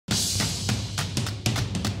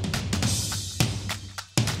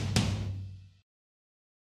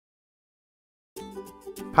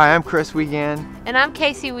Hi, I'm Chris Wiegand. And I'm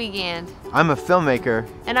Casey Wiegand. I'm a filmmaker.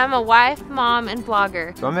 And I'm a wife, mom, and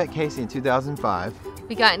vlogger. So I met Casey in 2005.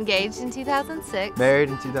 We got engaged in 2006. Married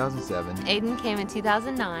in 2007. Aiden came in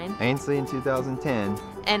 2009. Ainsley in 2010.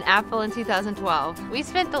 And Apple in 2012. We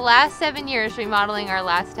spent the last 7 years remodeling our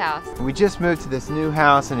last house. We just moved to this new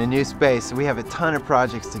house and a new space, so we have a ton of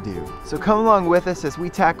projects to do. So come along with us as we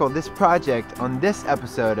tackle this project on this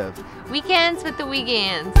episode of Weekends with the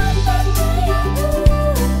Wiegands.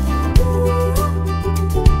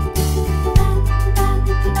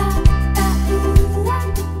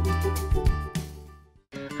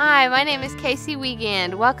 Hi, my name is Casey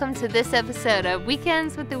Wiegand. Welcome to this episode of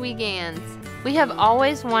Weekends with the Wiegands. We have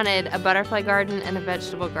always wanted a butterfly garden and a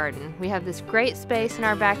vegetable garden. We have this great space in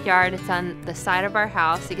our backyard. It's on the side of our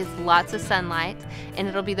house. It gets lots of sunlight, and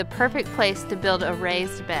it'll be the perfect place to build a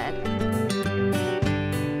raised bed.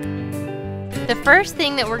 The first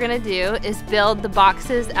thing that we're gonna do is build the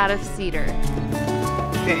boxes out of cedar.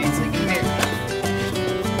 Okay, Ainsley, come here.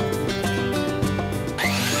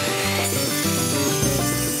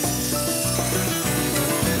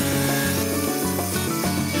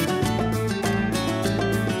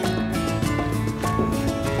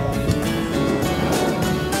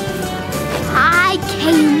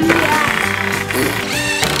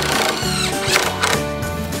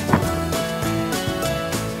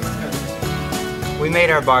 We made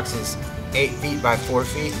our boxes 8 feet by 4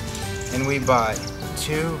 feet, and we bought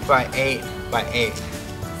 2 by 8 by 8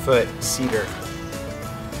 foot cedar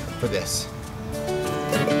for this.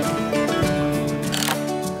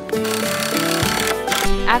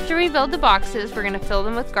 After we build the boxes, we're going to fill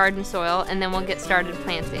them with garden soil, and then we'll get started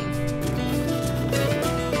planting.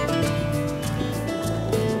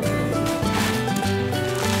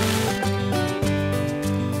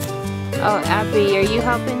 Oh, Abby, are you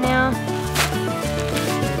helping now?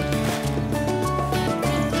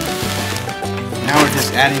 Now we're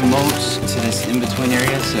just adding mulch to this in-between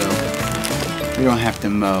area so we don't have to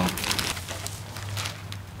mow.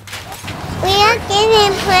 We are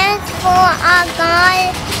getting plants for our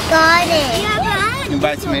garden. You can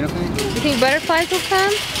buy tomato plants? You think butterflies will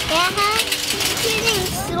come? Yeah. Getting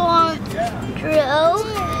cilantro.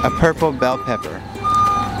 A purple bell pepper.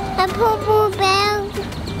 A purple bell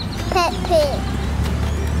pepper.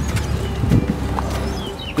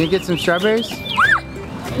 Can you get some strawberries?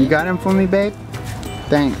 You got them for me, babe?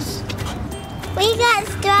 Thanks. We got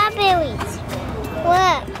strawberries.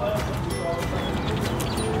 Look.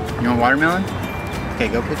 You want watermelon? Okay,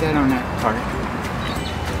 go put that on that cart.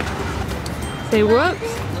 Say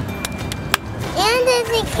whoops. And there's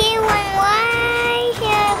a cute one right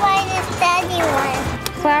here by the steady one.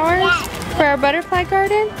 Flowers? Yes. For our butterfly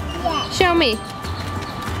garden? Yes. Show me.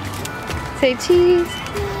 Say cheese.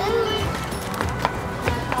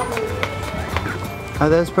 Are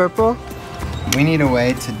those purple? We need a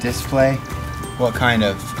way to display what kind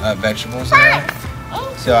of vegetables they are.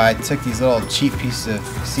 So I took these little cheap pieces of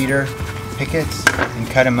cedar pickets and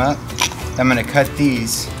cut them up. I'm gonna cut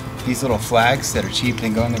these little flags that are cheap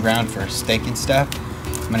and go in the ground for steak and stuff.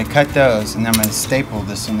 I'm gonna cut those and then I'm gonna staple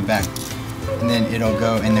this on the back. And then it'll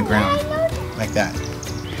go in the ground like that.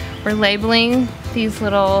 We're labeling these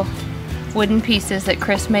little wooden pieces that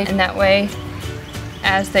Chris made, and that way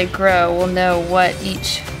as they grow we'll know what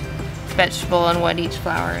each vegetable and what each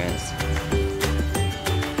flower is.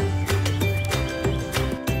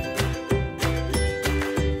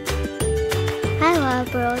 I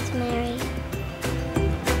love rosemary.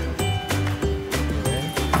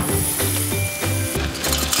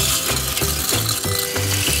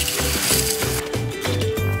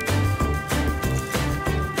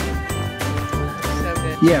 So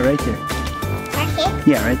good. Yeah, right there. Right here?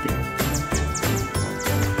 Yeah, right there.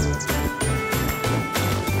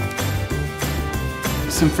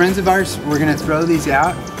 Some friends of ours were gonna throw these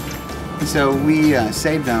out, and so we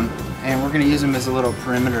saved them, and we're gonna use them as a little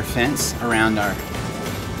perimeter fence around our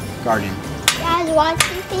garden. Guys, watch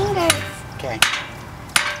your fingers. Okay.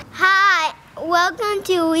 Hi, welcome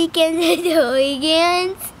to Weekends with the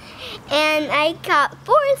Wiegands. And I caught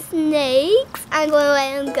 4 snakes. I'm going to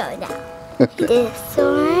let them go now. This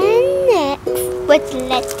one next. Let's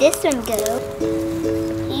let this one go.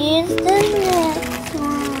 Here's the next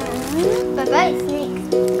one. Bye-bye, snakes.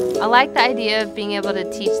 I like the idea of being able to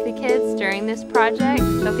teach the kids during this project.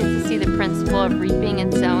 They'll get to see the principle of reaping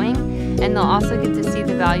and sowing, and they'll also get to see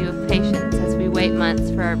the value of patience as we wait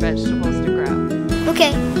months for our vegetables to grow.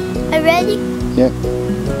 Okay, are you ready? Yep.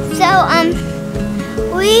 So,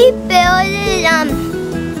 we built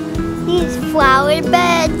these flower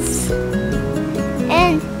beds,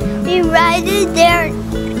 and we write their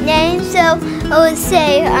name, so I would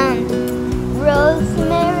say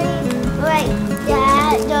rosemary like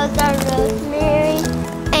that. Those are rosemary.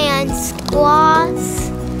 And squash.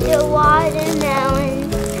 The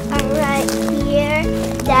watermelons are right here.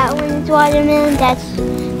 That one's watermelon.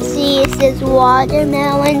 See, it says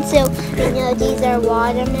watermelon, so we know these are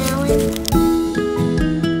watermelons.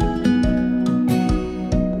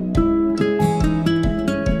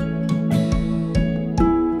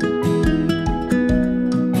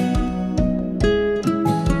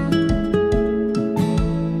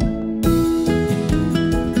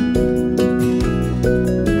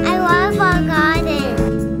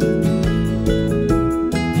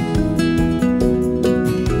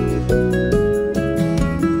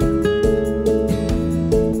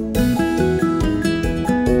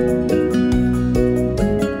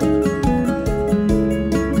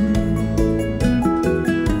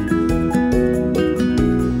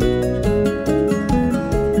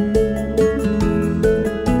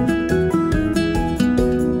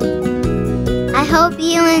 I hope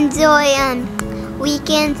you enjoy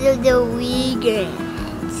Weekends of the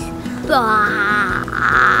Wiegands. Bye!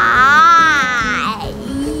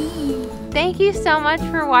 Thank you so much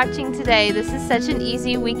for watching today. This is such an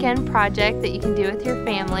easy weekend project that you can do with your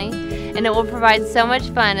family, and it will provide so much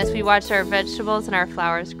fun as we watch our vegetables and our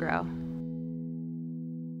flowers grow.